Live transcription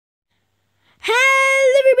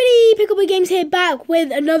Pickleboy Games here, back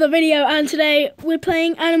with another video, and today we're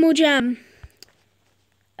playing Animal Jam.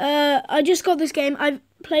 I just got this game. I've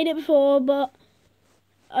played it before, but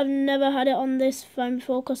I've never had it on this phone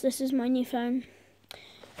before because this is my new phone.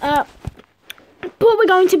 But we're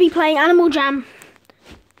going to be playing Animal Jam,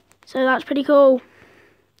 so that's pretty cool.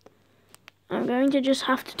 I'm going to just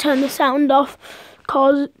have to turn the sound off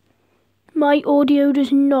because my audio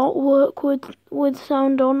does not work with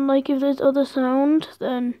sound on. Like, if there's other sound,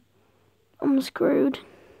 then I'm screwed.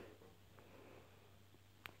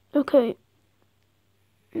 Okay.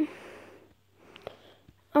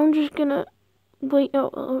 I'm just gonna wait. Oh,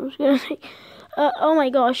 I was gonna say. Oh my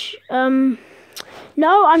gosh. No,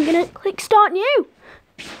 I'm gonna click start new.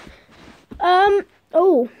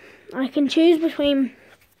 Oh, I can choose between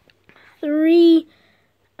 3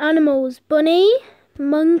 animals: bunny,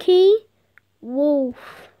 monkey,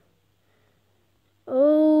 wolf.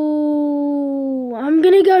 Oh, I'm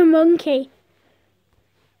gonna go monkey.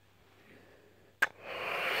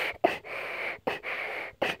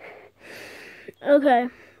 Okay,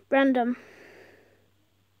 random.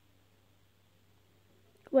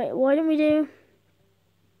 Wait, why don't we do...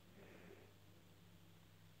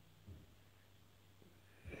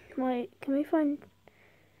 Wait, can we find...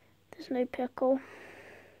 There's no pickle.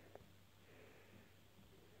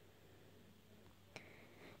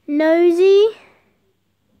 Nosy.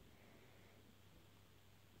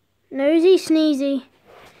 Nosy sneezy.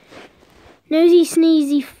 Nosy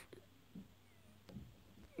sneezy.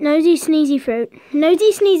 Nosy sneezy fruit.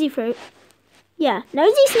 Nosy sneezy fruit. Yeah,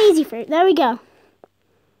 nosy sneezy fruit. There we go.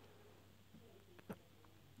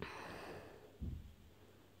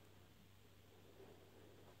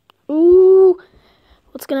 Ooh,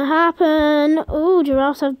 what's gonna happen? Ooh,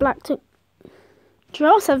 giraffes have black tongues.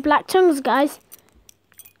 Giraffes have black tongues, guys.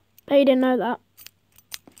 Bet you didn't know that.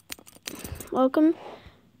 Welcome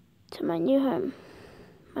to my new home.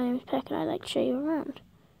 My name is Peck and I'd like to show you around.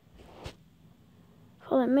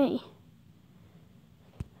 Follow me.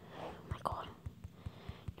 Oh my god.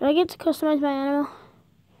 Do I get to customize my animal?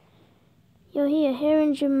 You're here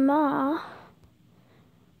in Jamar.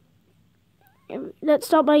 Let's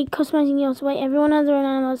start by customizing yours. Wait, everyone has their own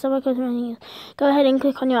animal. Let's start by customizing yours. Go ahead and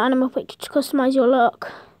click on your animal picture to customize your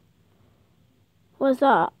look. What's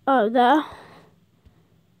that? Oh, there.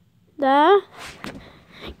 There.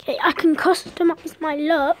 Okay, I can customize my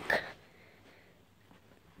look.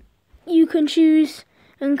 You can choose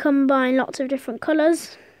and combine lots of different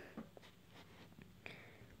colours.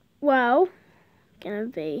 Well, gonna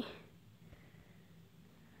be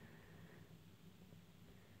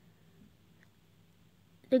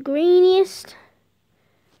the greeniest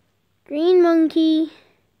green monkey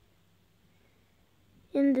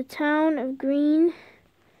in the town of Green,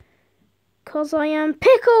 'cause I am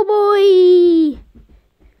Pickleboy.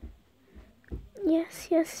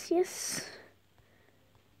 Yes, yes, yes.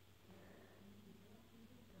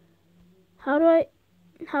 How do I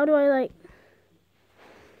like,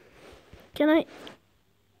 can I,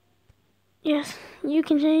 yes, you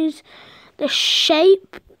can change the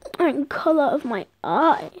shape and colour of my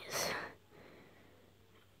eyes.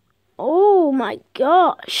 Oh my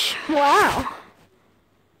gosh, wow.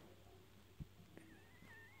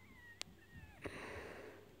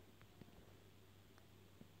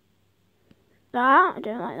 That, I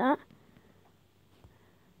don't like that.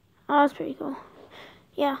 Oh, that's pretty cool.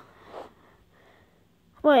 Yeah.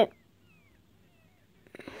 Wait.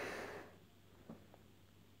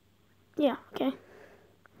 Yeah, okay.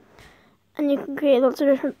 And you can create lots of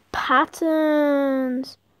different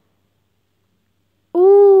patterns.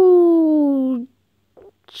 Ooh,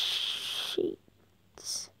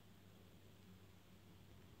 cheats.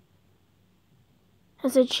 I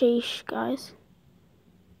said sheesh, guys.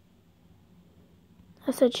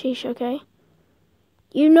 I said sheesh, okay?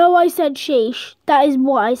 You know I said sheesh. That is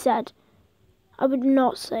what I said. I would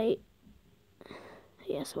not say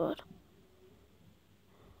the S word.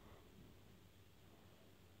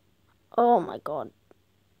 Oh my god.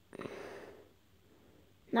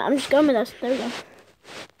 Nah, I'm just going with this. There we go.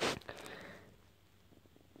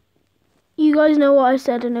 You guys know what I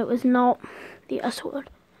said and it was not the S word.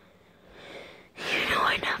 You know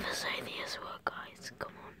I never say the S word, guys.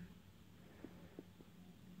 Come on.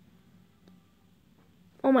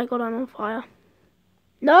 Oh my god, I'm on fire.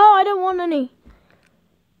 No, I don't want any.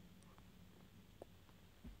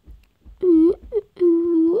 Ooh,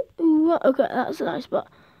 ooh, ooh. Okay, that's nice, but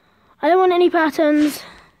I don't want any patterns.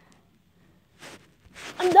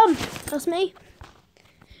 I'm done. That's me.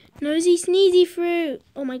 Nosy sneezy fruit.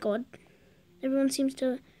 Oh my god. Everyone seems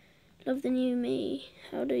to love the new me.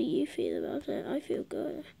 How do you feel about it? I feel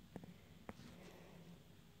good.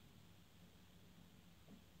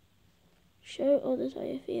 Show others how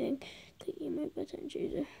you're feeling. Think you make better and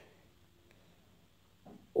choose it.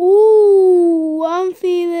 Ooh, I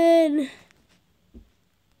feel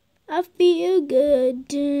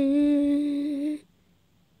good.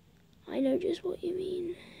 I know just what you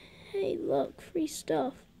mean. Hey, look, free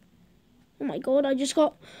stuff. Oh my god, I just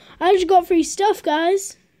got free stuff,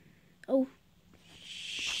 guys. Oh,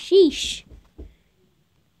 sheesh.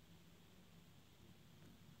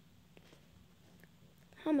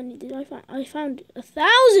 How many did I find? I found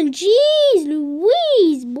 1,000. Jeez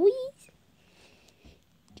Louise, boys.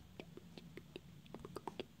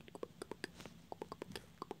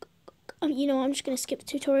 You know, I'm just going to skip the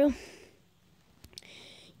tutorial.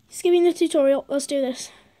 Skipping the tutorial. Let's do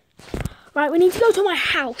this. Right, we need to go to my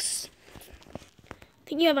house. I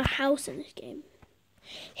think you have a house in this game.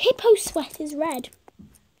 Hippo sweat is red.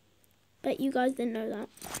 Bet you guys didn't know that.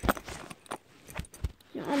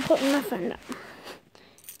 No, I'm putting my phone down.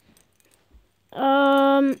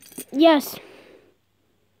 Yes.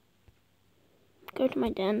 Go to my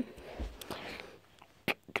den.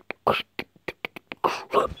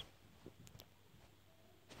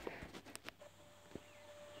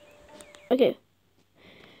 Okay.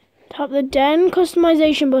 Tap the den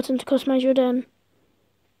customization button to customize your den.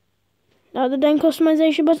 Now the den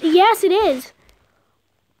customization button. Yes, it is.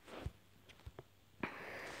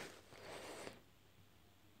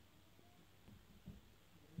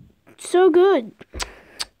 So good.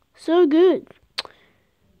 So good.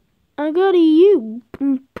 I got a you.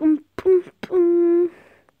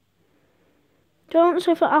 Don't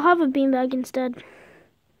so far. I'll have a beanbag instead.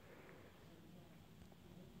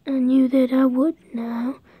 I knew that I would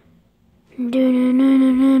now.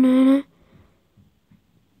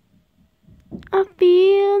 I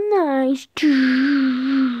feel nice.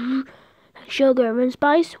 Sugar and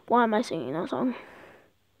spice. Why am I singing that song?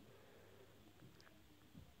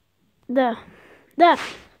 There.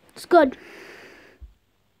 It's good.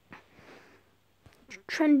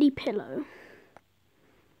 Trendy pillow.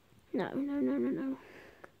 No.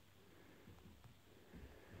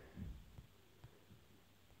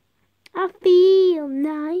 I feel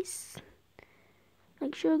nice.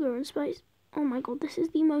 Like sugar and spice. Oh my god, this is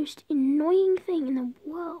the most annoying thing in the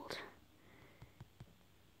world.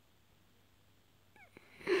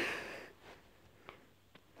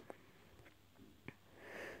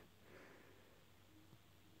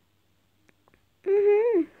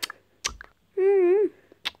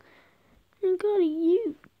 I got a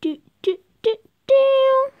you.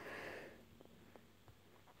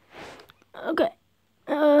 Okay.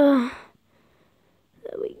 There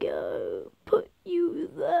we go. Put you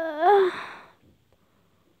there.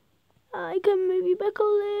 I can move you back a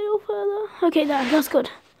little further. Okay, that's good.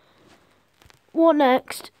 What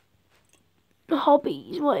next?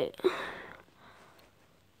 Hobbies. Wait.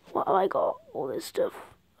 What have I got? All this stuff.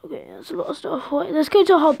 Okay, that's a lot of stuff. Wait, let's go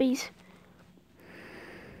to hobbies.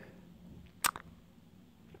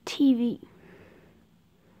 TV.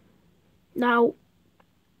 Now,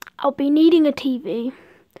 I'll be needing a TV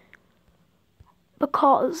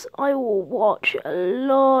because I will watch a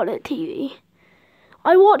lot of TV.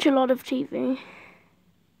 I watch a lot of TV.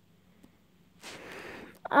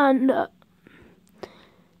 And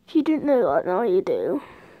if you didn't know that, now you do.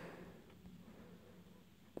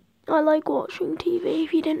 I like watching TV,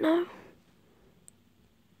 if you didn't know.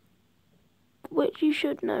 Which you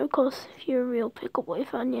should know, because if you're a real Pickle Boy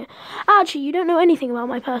fan, yeah. Actually, you don't know anything about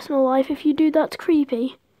my personal life. If you do, that's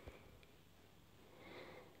creepy.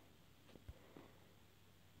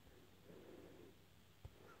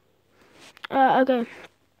 Okay.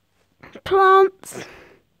 Plants.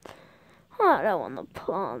 I don't want the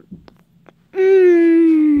plant.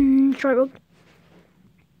 Try rug.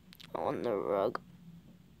 I want the rug.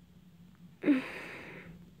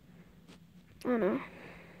 Oh no.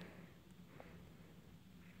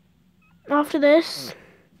 After this,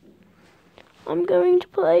 I'm going to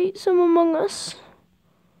play some Among Us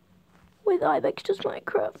with Ibex Does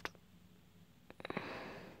Minecraft.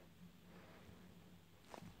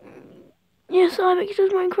 Yes, Ibex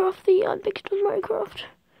Does Minecraft, the Ibex Does Minecraft.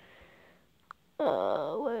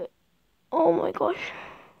 Wait. Oh my gosh.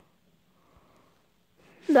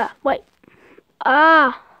 There, wait.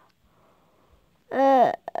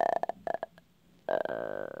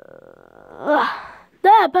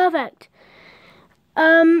 There, perfect.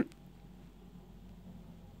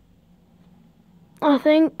 I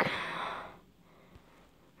think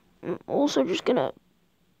I'm also just gonna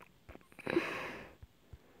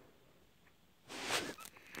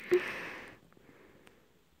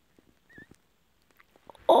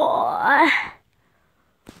oh,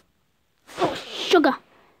 sugar.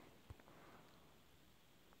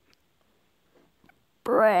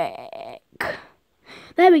 frick.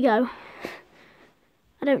 There we go.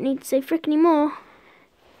 I don't need to say frick anymore,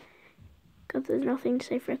 because there's nothing to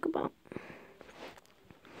say frick about.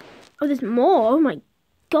 Oh, there's more. Oh my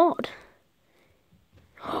god.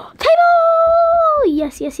 Table!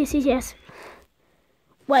 Yes, yes, yes, yes, yes.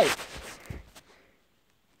 Wait.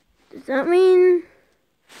 Does that mean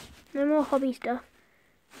no more hobby stuff?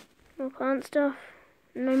 No plant stuff?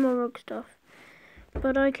 No more rug stuff.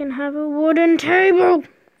 But I can have a wooden table.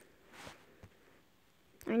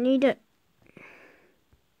 I need it.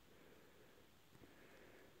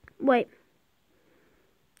 Wait.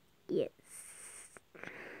 Yes.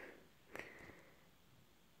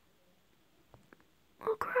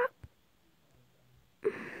 Oh crap.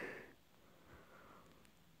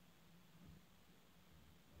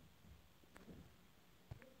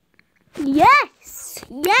 Yes!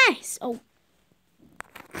 Yes! Oh.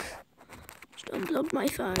 Just unplugged my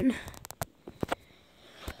phone.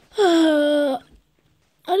 I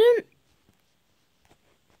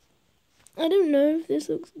don't know if this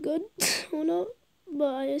looks good or not,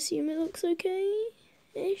 but I assume it looks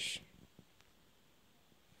okay-ish.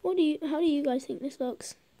 How do you guys think this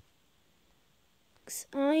looks?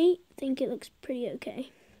 I think it looks pretty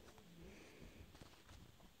okay.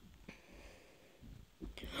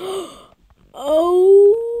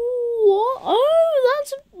 Oh, what? Oh,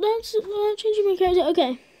 that's changing my character.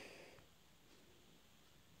 Okay.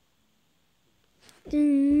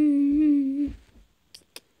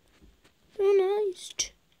 So nice.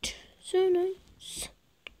 So nice.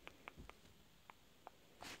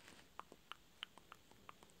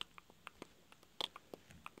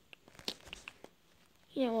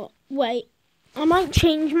 You know what? Wait. I might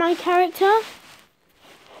change my character.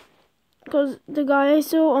 Because the guy I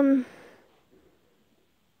saw on...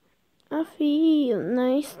 I feel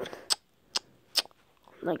nice.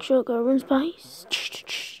 Like sugar and spice.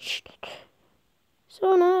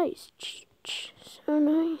 So nice. So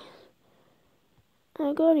nice.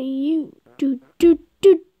 I got a you. Do.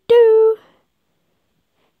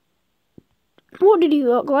 What did he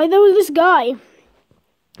look like? There was this guy.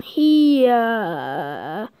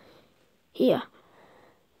 Here.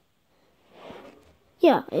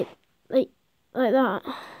 Yeah, like that.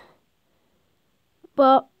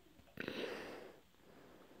 But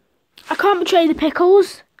I can't betray the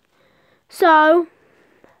pickles. So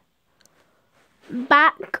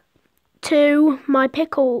back to my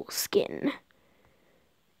pickle skin.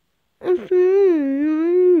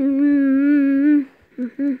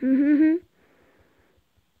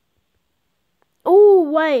 Oh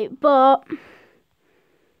wait, but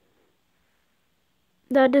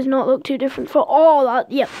that does not look too different for all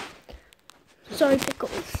that. Yep. Sorry,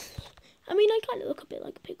 pickles. I mean, I kind of look a bit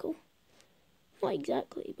like a pickle. Not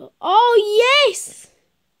exactly, but... Oh, yes!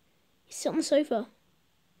 You sit on the sofa.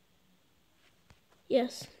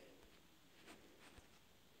 Yes.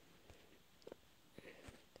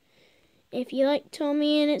 If you like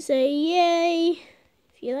Tommy in it, say yay.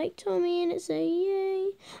 If you like Tommy in it, say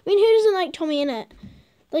yay. I mean, who doesn't like Tommy in it?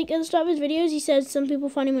 Like, at the start of his videos, he says some people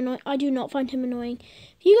find him annoying. I do not find him annoying.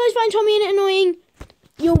 If you guys find Tommy in it annoying,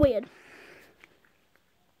 you're weird.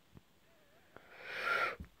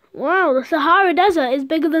 Wow, the Sahara Desert is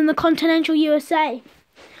bigger than the continental USA.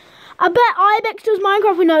 I bet Ibex does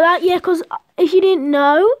Minecraft, we know that. Yeah, because if you didn't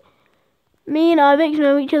know, me and Ibex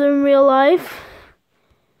know each other in real life.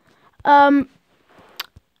 And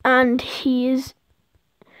he is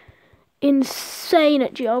insane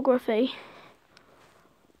at geography.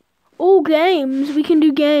 All games, we can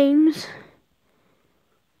do games.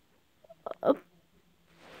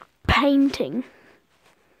 Painting.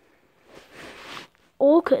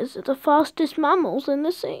 Orcas are the fastest mammals in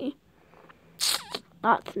the sea.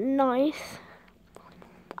 That's nice.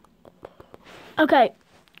 Okay,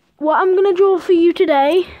 what I'm going to draw for you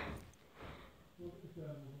today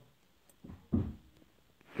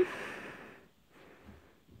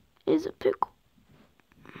is a pickle.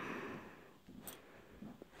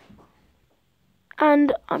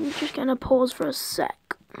 And I'm just going to pause for a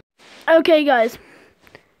sec. Okay, guys.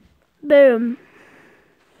 Boom.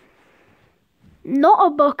 Not a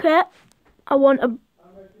bucket. I want a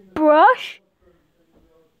brush.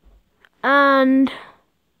 And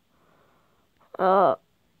that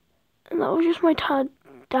was just my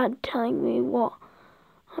dad telling me what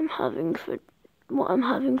I'm having for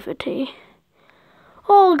tea.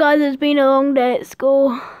 Oh, guys, it's been a long day at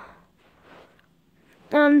school.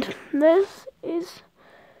 And this is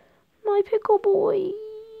my pickle boy.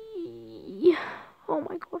 Oh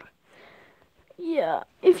my god. Yeah,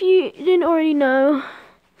 if you didn't already know,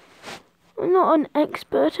 I'm not an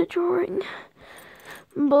expert at drawing,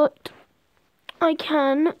 but I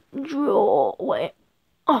can draw. Wait.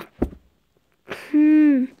 Oh.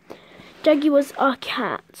 Jaguars are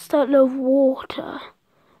cats that love water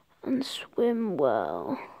and swim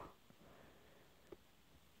well.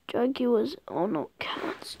 Jaguars are not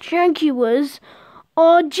cats. Jaguars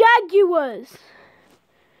are jaguars.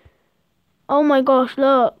 Oh my gosh,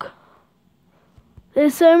 look.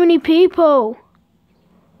 There's so many people.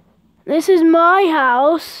 This is my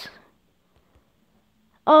house.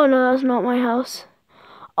 Oh no, that's not my house.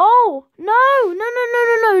 Oh, no, no, no, no,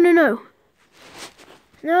 no, no, no, no.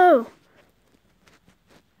 No.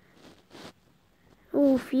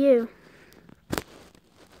 Oh, phew.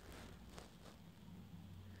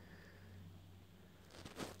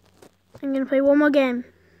 I'm gonna play one more game.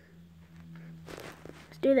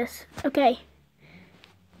 Let's do this. Okay.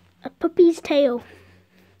 A puppy's tail.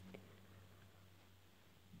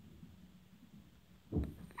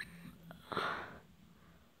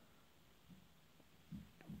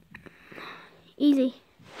 Easy.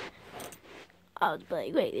 I was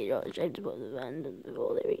playing greatly draw the shapes above the band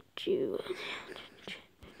before they reach you.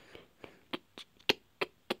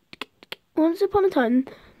 Once upon a time,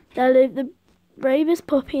 there lived the bravest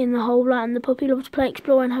puppy in the whole land. The puppy loved to play,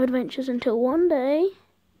 explore, and have adventures until one day.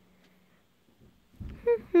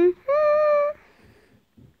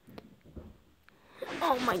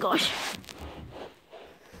 Oh my gosh.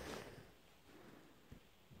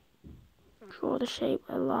 Draw the shape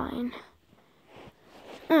a line.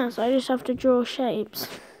 Ah, so I just have to draw shapes.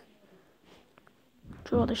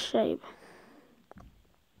 Draw the shape.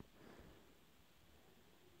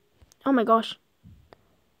 Oh my gosh.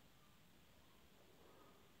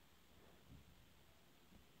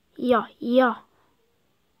 Yeah, yeah.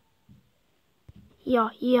 Yeah,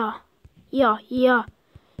 yeah. Yeah, yeah.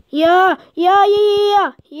 Yeah, yeah, yeah,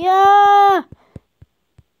 yeah, yeah.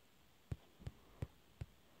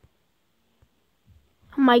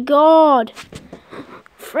 Oh my god.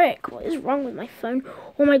 Frick, what is wrong with my phone?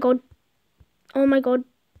 Oh my god. Oh my god.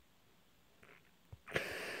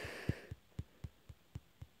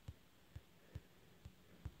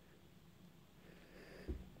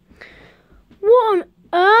 What on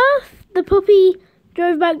earth? The puppy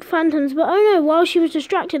drove back phantoms, but oh no, while she was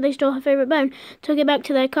distracted, they stole her favourite bone, took it back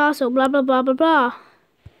to their castle, blah, blah, blah, blah, blah.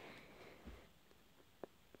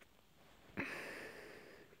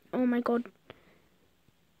 Oh my god.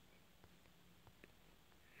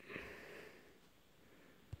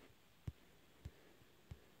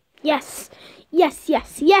 Yes, yes,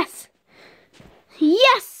 yes, yes,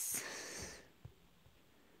 yes!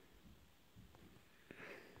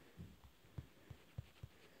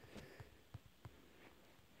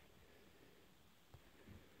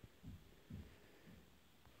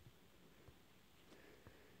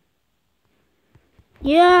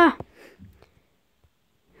 Yeah.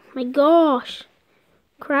 My gosh.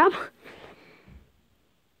 Crap.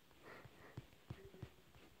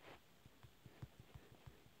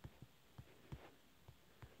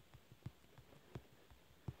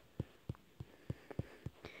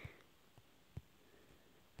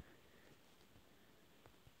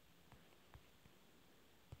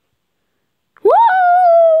 Woo!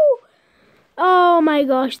 Oh my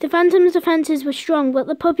gosh, the phantom's defences were strong, but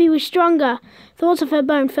the puppy was stronger. Thoughts of her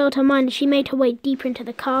bone filled her mind as she made her way deeper into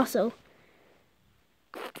the castle.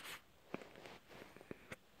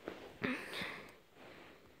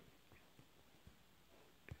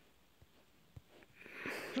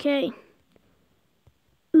 Okay.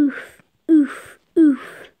 Oof, oof,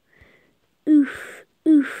 oof. Oof,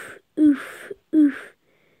 oof, oof, oof.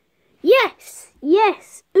 Yes,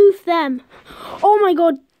 yes, oof them. Oh my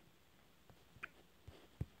god.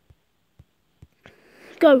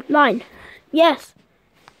 Go, line. Yes.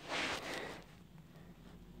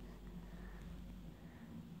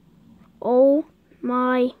 Oh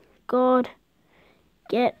my god.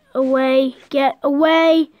 Get away, get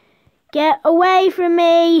away, get away from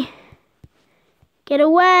me. Get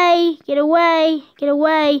away, get away, get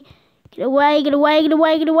away, get away, get away, get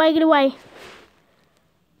away, get away, get away.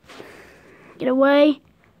 Get away.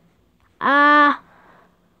 Ah.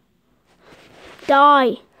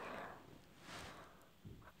 Die.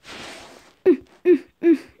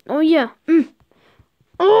 Oh yeah.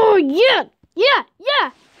 Oh yeah. Yeah,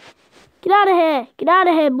 yeah. Get out of here. Get out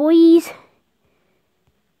of here, boys.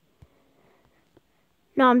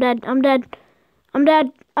 No, I'm dead. I'm dead. I'm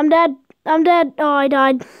dead. I'm dead. I'm dead. Oh, I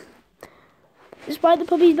died. Despite the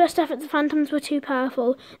puppy's best efforts, the phantoms were too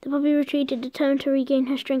powerful. The puppy retreated, determined to regain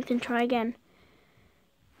her strength and try again.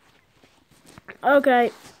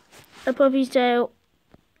 Okay. A puppy's tail.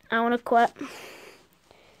 I want to quit.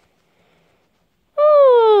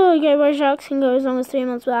 Oh, Okay, where sharks can go as long as 3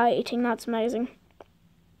 months without eating. That's amazing.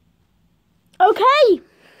 Okay.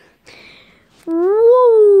 Woo.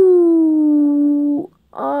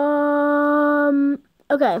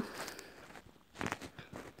 Okay.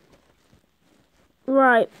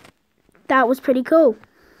 Right. That was pretty cool.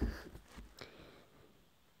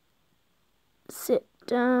 Sit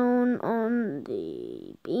down on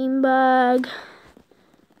the beanbag.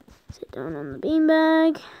 Sit down on the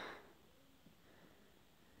beanbag.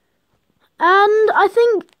 And I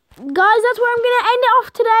think, guys, that's where I'm going to end it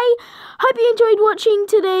off today. Hope you enjoyed watching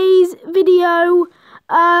today's video.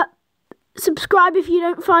 Subscribe if you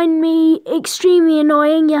don't find me extremely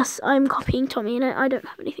annoying. Yes, I'm copying Tommy and I don't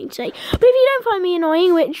have anything to say. But if you don't find me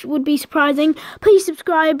annoying, which would be surprising, please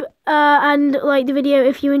subscribe and like the video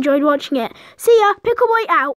if you enjoyed watching it. See ya. Pickle Boy out.